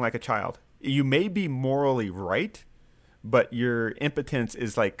of acting like a child. You may be morally right, but your impotence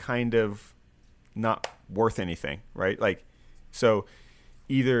is like kind of not worth anything, right? Like, so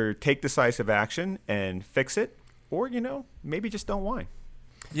either take decisive action and fix it, or, maybe just don't whine.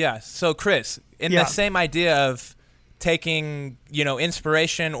 Yeah. So Chris, in the same idea of taking,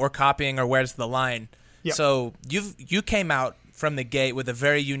 inspiration or copying, or where's the line? Yep. So you came out from the gate with a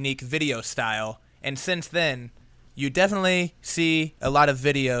very unique video style, and since then you definitely see a lot of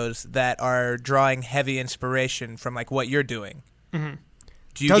videos that are drawing heavy inspiration from like what you're doing. Mm-hmm.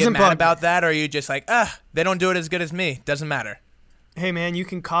 Do you get mad about that, or are you just like, they don't do it as good as me, doesn't matter? Hey man, you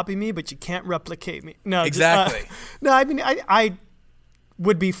can copy me, but you can't replicate me. No, exactly. No, I mean, I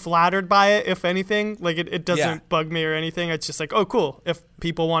would be flattered by it, if anything. Like, it doesn't bug me or anything. It's just like, oh, cool. If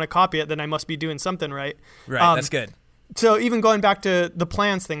people want to copy it, then I must be doing something right. Right, that's good. So even going back to the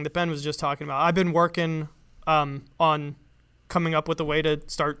plans thing that Ben was just talking about, I've been working on coming up with a way to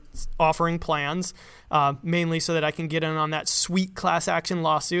start offering plans, mainly so that I can get in on that sweet class action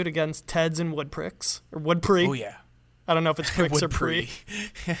lawsuit against Ted's and Woodpricks, or Woodpree. Oh, yeah. I don't know if it's pricks or pre.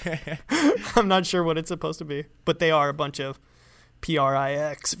 I'm not sure what it's supposed to be, but they are a bunch of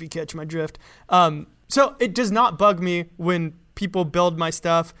PRIX, if you catch my drift. So it does not bug me when people build my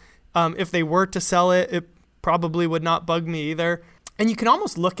stuff. If they were to sell it, it probably would not bug me either. And you can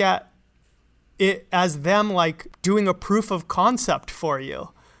almost look at it as them like doing a proof of concept for you.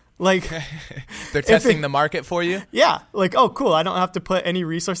 Like they're testing the market for you? Yeah. Like, oh, cool. I don't have to put any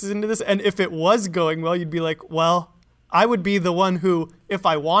resources into this. And if it was going well, you'd be like, well, I would be the one who, if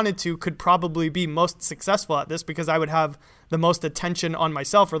I wanted to, could probably be most successful at this because I would have the most attention on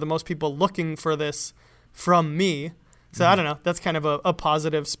myself or the most people looking for this from me. So I don't know. That's kind of a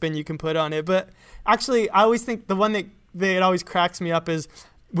positive spin you can put on it. But actually, I always think the one that always cracks me up is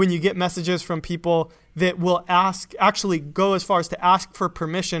when you get messages from people that will actually go as far as to ask for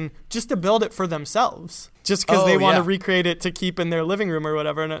permission just to build it for themselves, just because they want to recreate it to keep in their living room or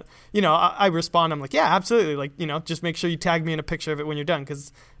whatever. And, I respond, I'm like, yeah, absolutely. Like, just make sure you tag me in a picture of it when you're done,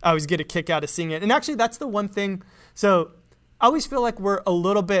 because I always get a kick out of seeing it. And actually, that's the one thing. So I always feel like we're a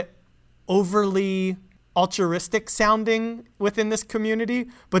little bit overly altruistic sounding within this community,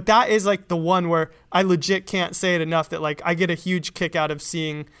 but that is like the one where I legit can't say it enough that like I get a huge kick out of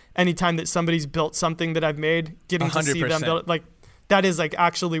seeing anytime that somebody's built something that I've made, getting 100%. To see them build it. Like that is like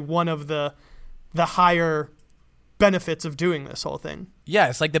actually one of the higher benefits of doing this whole thing. Yeah,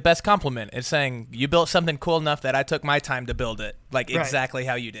 it's like the best compliment. It's saying you built something cool enough that I took my time to build it, like exactly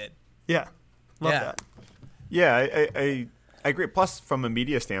how you did. Yeah, love that. Yeah, I agree. Plus, from a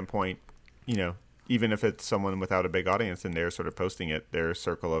media standpoint, even if it's someone without a big audience and they're sort of posting it, their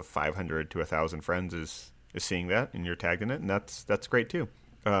circle of 500 to 1,000 friends is seeing that, and you're tagged in it, and that's great too.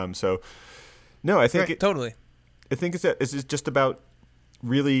 So, no, I think totally. I think it's just about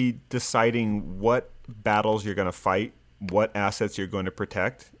really deciding what battles you're going to fight, what assets you're going to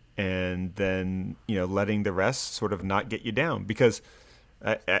protect, and then letting the rest sort of not get you down. Because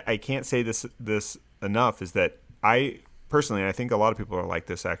I can't say this enough, is that I personally, and I think a lot of people are like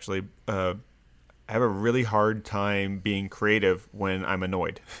this actually. I have a really hard time being creative when I'm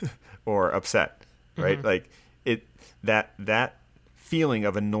annoyed or upset, right? Mm-hmm. Like that feeling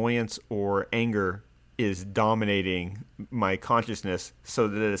of annoyance or anger is dominating my consciousness so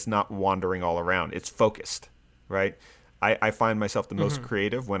that it's not wandering all around. It's focused, right? I find myself the most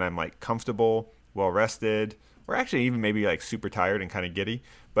creative when I'm like comfortable, well rested, or actually even maybe like super tired and kind of giddy,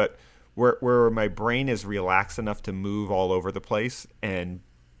 but where my brain is relaxed enough to move all over the place and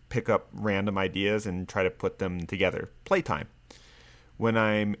pick up random ideas and try to put them together. Playtime. When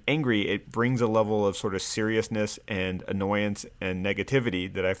I'm angry, it brings a level of sort of seriousness and annoyance and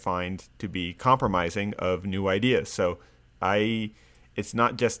negativity that I find to be compromising of new ideas. So it's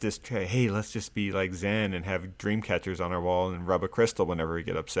not just this, hey, let's just be like Zen and have dream catchers on our wall and rub a crystal whenever we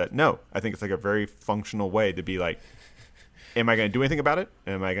get upset. No, I think it's like a very functional way to be like, am I going to do anything about it?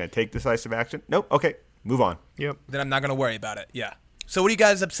 Am I going to take decisive action? Nope. Okay, move on. Yep. Then I'm not going to worry about it. Yeah. So what are you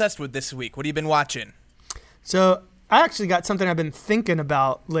guys obsessed with this week? What have you been watching? So I actually got something I've been thinking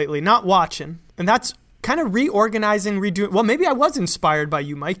about lately, not watching. And that's kind of reorganizing, redoing. Well, maybe I was inspired by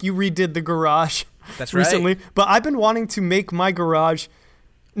you, Mike. You redid the garage That's recently, right. but I've been wanting to make my garage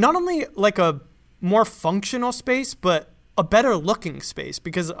not only like a more functional space, but a better looking space,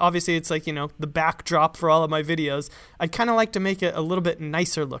 because obviously it's like, the backdrop for all of my videos. I'd kind of like to make it a little bit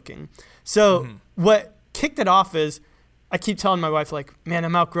nicer looking. So what kicked it off is I keep telling my wife, like, man,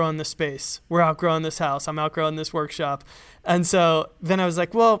 I'm outgrowing this space. We're outgrowing this house. I'm outgrowing this workshop. And so then I was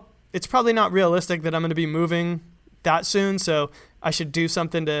like, well, it's probably not realistic that I'm going to be moving that soon. So I should do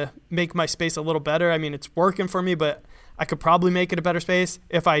something to make my space a little better. I mean, it's working for me, but I could probably make it a better space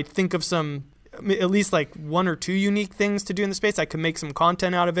if I think of at least like 1 or 2 unique things to do in the space. I could make some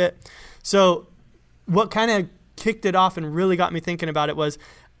content out of it. So what kind of kicked it off and really got me thinking about it was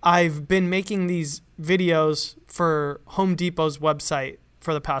I've been making these videos for Home Depot's website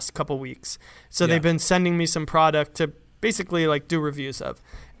for the past couple weeks. So they've been sending me some product to basically like do reviews of.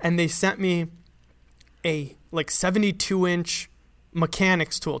 And they sent me a like 72-inch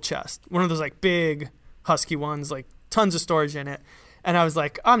mechanics tool chest, one of those like big husky ones, like tons of storage in it. And I was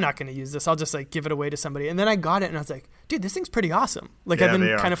like, I'm not going to use this. I'll just like give it away to somebody. And then I got it and I was like, dude, this thing's pretty awesome. Like I've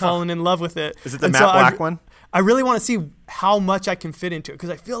been kind of falling in love with it. Is it the matte black one? I really want to see how much I can fit into it, because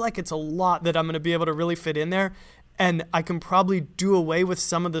I feel like it's a lot that I'm going to be able to really fit in there. And I can probably do away with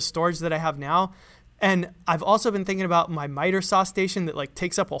some of the storage that I have now. And I've also been thinking about my miter saw station that like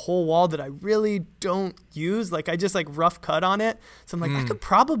takes up a whole wall that I really don't use. Like I just like rough cut on it. So I'm like, I could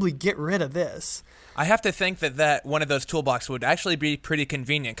probably get rid of this. I have to think that one of those toolboxes would actually be pretty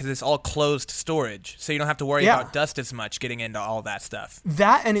convenient because it's all closed storage, so you don't have to worry about dust as much getting into all that stuff.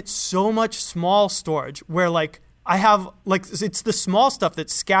 That, and it's so much small storage where like I have like, it's the small stuff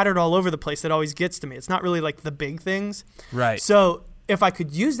that's scattered all over the place that always gets to me. It's not really like the big things. Right. So if I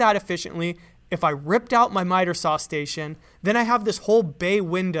could use that efficiently, if I ripped out my miter saw station, then I have this whole bay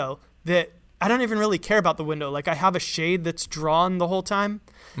window that I don't even really care about the window. Like I have a shade that's drawn the whole time.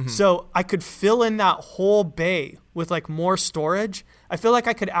 So I could fill in that whole bay with like more storage. I feel like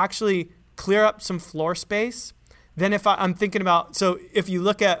I could actually clear up some floor space. Then if I'm thinking about, so if you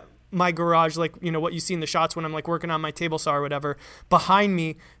look at my garage, like, what you see in the shots when I'm like working on my table saw or whatever, behind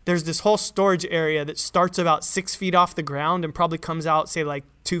me, there's this whole storage area that starts about 6 feet off the ground and probably comes out, say like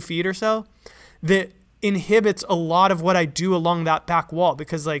 2 feet or so, that inhibits a lot of what I do along that back wall,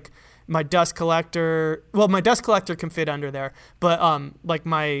 because like my dust collector can fit under there, but like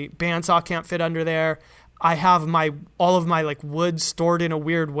my bandsaw can't fit under there. I have all of my like wood stored in a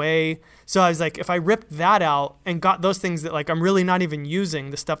weird way. So I was like, if I ripped that out and got those things that like I'm really not even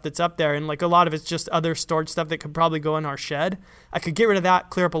using, the stuff that's up there, and like a lot of it's just other storage stuff that could probably go in our shed, I could get rid of that,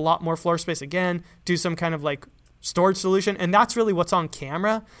 clear up a lot more floor space again, do some kind of like storage solution. And that's really what's on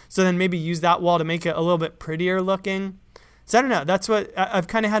camera. So then maybe use that wall to make it a little bit prettier looking. So I don't know. That's what I've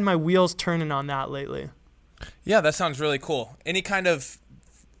kind of had my wheels turning on that lately. Yeah, that sounds really cool. Any kind of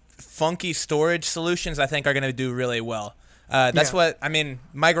funky storage solutions I think are going to do really well. That's what, I mean,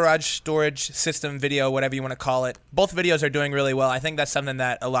 my garage storage system video, whatever you want to call it, both videos are doing really well. I think that's something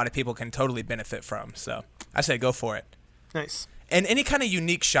that a lot of people can totally benefit from. So I say go for it. Nice. And any kind of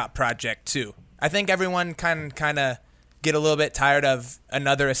unique shop project too. I think everyone can kind of get a little bit tired of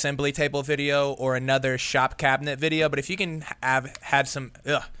another assembly table video or another shop cabinet video, but if you can add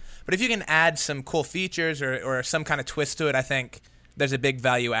some cool features or some kind of twist to it, I think there's a big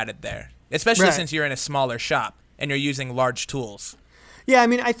value added there, especially since you're in a smaller shop and you're using large tools. Yeah, I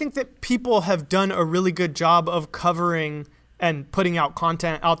mean, I think that people have done a really good job of covering and putting out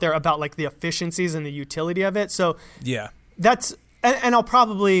content out there about like the efficiencies and the utility of it. So yeah, that's, and I'll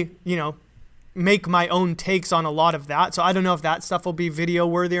probably, make my own takes on a lot of that. So I don't know if that stuff will be video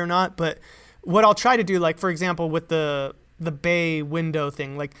worthy or not, but what I'll try to do, like for example, with the bay window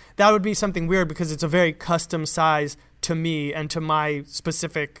thing, like that would be something weird because it's a very custom size to me and to my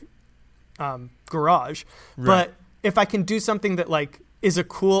specific garage. Right. But if I can do something that like is a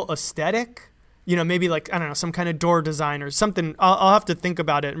cool aesthetic, maybe like, I don't know, some kind of door design or something, I'll have to think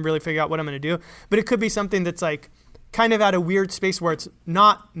about it and really figure out what I'm going to do. But it could be something that's like kind of at a weird space where it's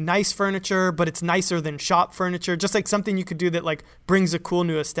not nice furniture, but it's nicer than shop furniture. Just like something you could do that like brings a cool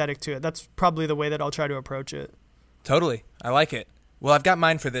new aesthetic to it. That's probably the way that I'll try to approach it. Totally. I like it. Well, I've got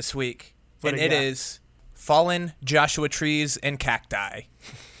mine for this week, and it is fallen Joshua trees and cacti.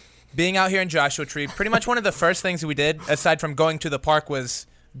 Being out here in Joshua Tree, pretty much one of the first things we did, aside from going to the park, was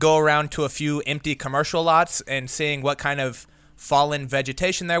go around to a few empty commercial lots and seeing what kind of fallen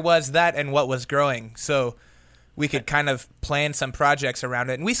vegetation there was, that and what was growing. So we could kind of plan some projects around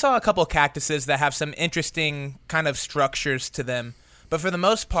it. And we saw a couple cactuses that have some interesting kind of structures to them. But for the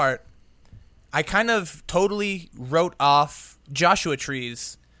most part, I kind of totally wrote off Joshua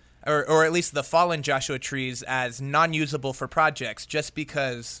trees or at least the fallen Joshua trees, as non-usable for projects, just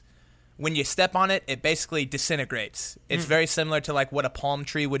because when you step on it, it basically disintegrates. It's very similar to like what a palm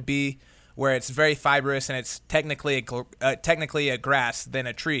tree would be, where it's very fibrous and it's technically a grass than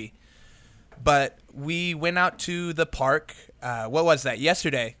a tree. But we went out to the park, what was that,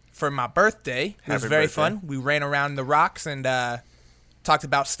 yesterday, for my birthday. It was very fun. We ran around the rocks and talked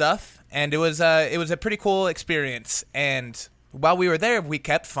about stuff, and it was a pretty cool experience. And while we were there, we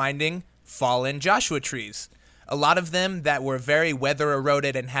kept finding fallen Joshua trees. A lot of them that were very weather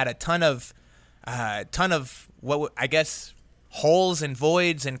eroded and had a ton of I guess holes and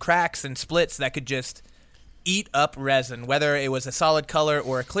voids and cracks and splits that could just eat up resin, whether it was a solid color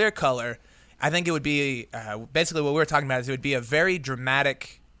or a clear color. I think it would be basically what we were talking about is it would be a very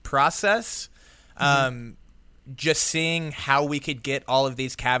dramatic process. Just seeing how we could get all of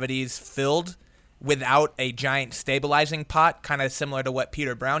these cavities filled without a giant stabilizing pot, kind of similar to what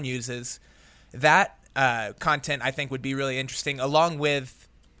Peter Brown uses. That content, I think, would be really interesting, along with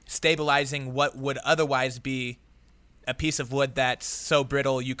stabilizing what would otherwise be a piece of wood that's so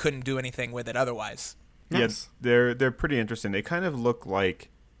brittle you couldn't do anything with it otherwise. Yes, they're pretty interesting. They kind of look like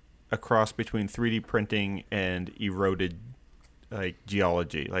a cross between 3D printing and eroded like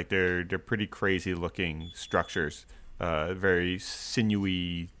geology. Like they're pretty crazy looking structures, very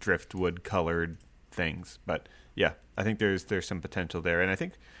sinewy driftwood colored things. But yeah, I think there's some potential there, and I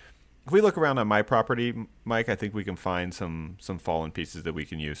think if we look around on my property, Mike, I think we can find some fallen pieces that we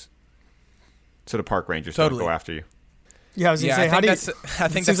can use. So the park rangers don't go after you. Yeah, I was gonna say, I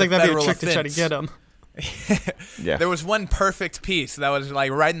think seems like that'd be a trick offense. to try to get them. Yeah. There was one perfect piece that was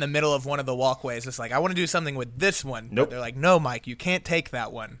like right in the middle of one of the walkways. It's like, I want to do something with this one. Nope. But they're like, no, Mike, you can't take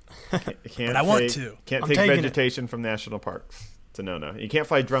that one. But I want to. Can't take vegetation from national parks. It's a no-no. You can't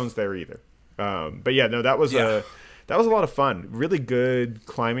fly drones there either. But yeah, no, that was a lot of fun. Really good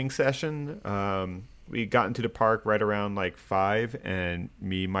climbing session. We got into the park right around like 5, and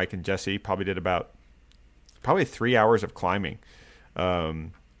me, Mike, and Jesse probably did about 3 hours of climbing.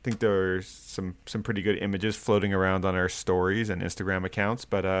 I think there's some pretty good images floating around on our stories and Instagram accounts.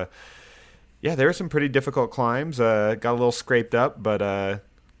 But yeah, there were some pretty difficult climbs. Got a little scraped up, but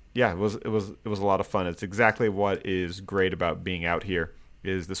yeah, it was a lot of fun. It's exactly what is great about being out here,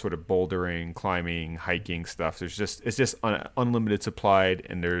 is the sort of bouldering, climbing, hiking stuff. It's just unlimited supplied,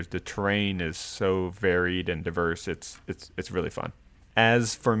 and the terrain is so varied and diverse. It's really fun.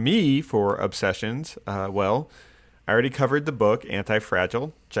 As for me, for obsessions, well, I already covered the book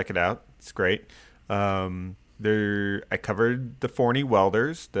Anti-Fragile. Check it out; it's great. I covered the Forney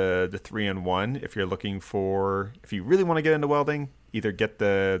welders, the 3-in-1. If you really want to get into welding, either get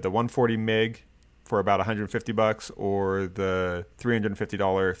the 140 MIG for about $150 or the $350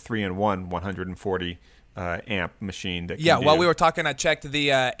 3-in-1 140 amp machine. While we were talking, I checked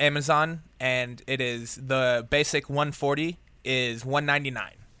the Amazon, and it is the basic 140 is $199,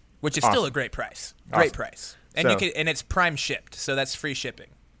 which is still a great price. Great price. And and it's prime shipped, so that's free shipping.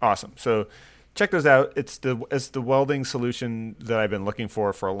 Awesome. So check those out. It's the welding solution that I've been looking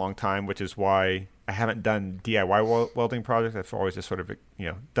for a long time, which is why I haven't done DIY welding projects. I've always just sort of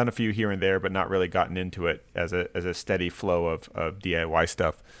done a few here and there, but not really gotten into it as a steady flow of DIY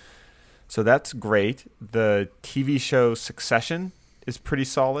stuff. So that's great. The TV show Succession is pretty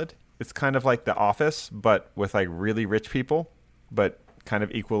solid. It's kind of like The Office, but with like really rich people, but kind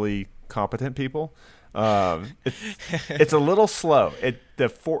of equally competent people. It's a little slow.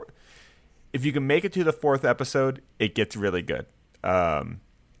 If you can make it to the 4th episode, it gets really good. And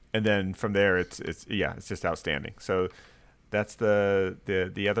then from there, it's just outstanding. So that's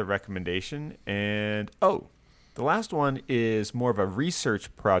the other recommendation. And the last one is more of a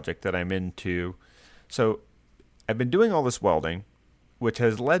research project that I'm into. So I've been doing all this welding, which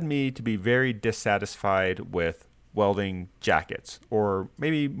has led me to be very dissatisfied with welding jackets, or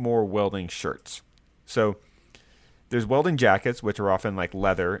maybe more welding shirts. So there's welding jackets, which are often like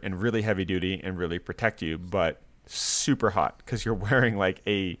leather and really heavy duty and really protect you, but super hot because you're wearing like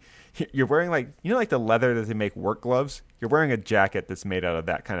the leather that they make work gloves. You're wearing a jacket that's made out of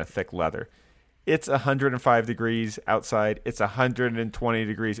that kind of thick leather. It's 105 degrees outside. It's 120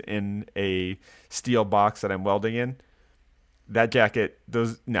 degrees in a steel box that I'm welding in. That jacket,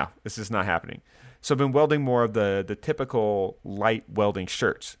 it's just not happening. So I've been welding more of the typical light welding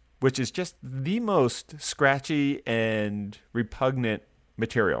shirts, which is just the most scratchy and repugnant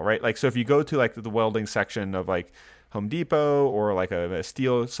material, right? Like, so if you go to like the welding section of like Home Depot or like a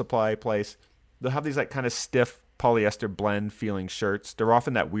steel supply place, they'll have these like kind of stiff polyester blend feeling shirts. They're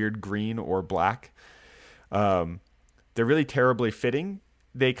often that weird green or black. They're really terribly fitting,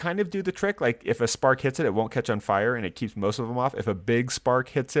 they kind of do the trick. Like if a spark hits it, it won't catch on fire and it keeps most of them off. If a big spark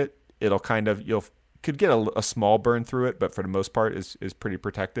hits it, it'll kind of, could get a small burn through it, but for the most part is pretty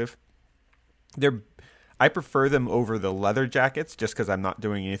protective. I prefer them over the leather jackets just because I'm not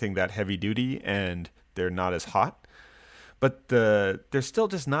doing anything that heavy duty and they're not as hot. But they're still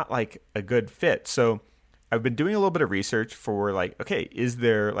just not like a good fit. So I've been doing a little bit of research for like, okay, is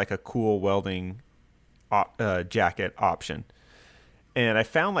there like a cool welding jacket option? And I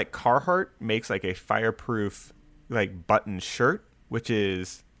found like Carhartt makes like a fireproof like button shirt, which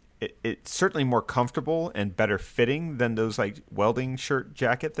is it's certainly more comfortable and better fitting than those like welding shirt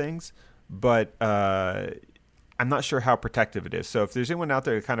jacket things. But I'm not sure how protective it is. So if there's anyone out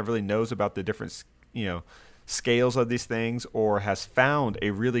there who kind of really knows about the different, scales of these things or has found a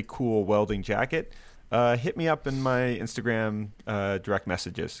really cool welding jacket, hit me up in my Instagram direct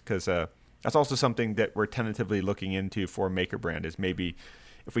messages, because that's also something that we're tentatively looking into for Maker Brand, is maybe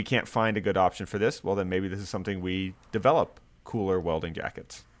if we can't find a good option for this, well, then maybe this is something we develop cooler welding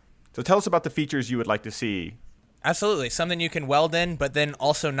jackets. So tell us about the features you would like to see. Absolutely. Something you can weld in, but then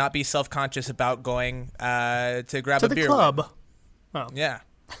also not be self-conscious about going to grab a beer. To the club. Oh. Yeah.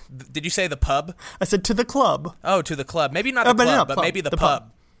 Did you say the pub? I said to the club. Oh, to the club. Maybe not the club, but maybe the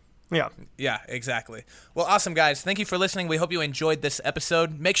pub. Yeah. Yeah, exactly. Well, awesome, guys. Thank you for listening. We hope you enjoyed this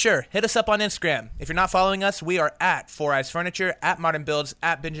episode. Make sure, hit us up on Instagram. If you're not following us, we are at 4eyes Furniture, at Modern Builds,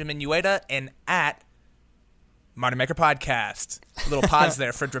 at Benjamin Ueda, and at Modern Maker Podcast. A little pause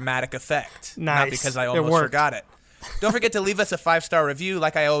there for dramatic effect. Nice. Not because I almost forgot it. Don't forget to leave us a 5-star review.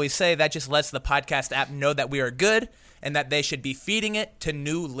 Like I always say, that just lets the podcast app know that we are good and that they should be feeding it to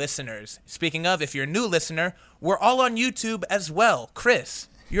new listeners. Speaking of, if you're a new listener, we're all on YouTube as well. Chris,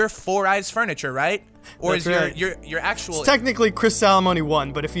 you're 4eyes Furniture, right? Or That's is right. your actual... It's technically Chris Salamone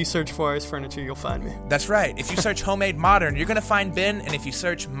 1, but if you search 4eyes Furniture, you'll find me. That's right. If you search Homemade Modern, you're going to find Ben, and if you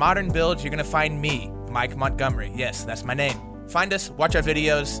search Modern Builds, you're going to find me, Mike Montgomery. Yes, that's my name. Find us, watch our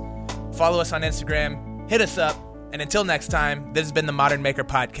videos, follow us on Instagram, hit us up, and until next time, this has been the Modern Maker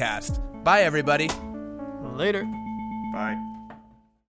Podcast. Bye, everybody. Later. Bye.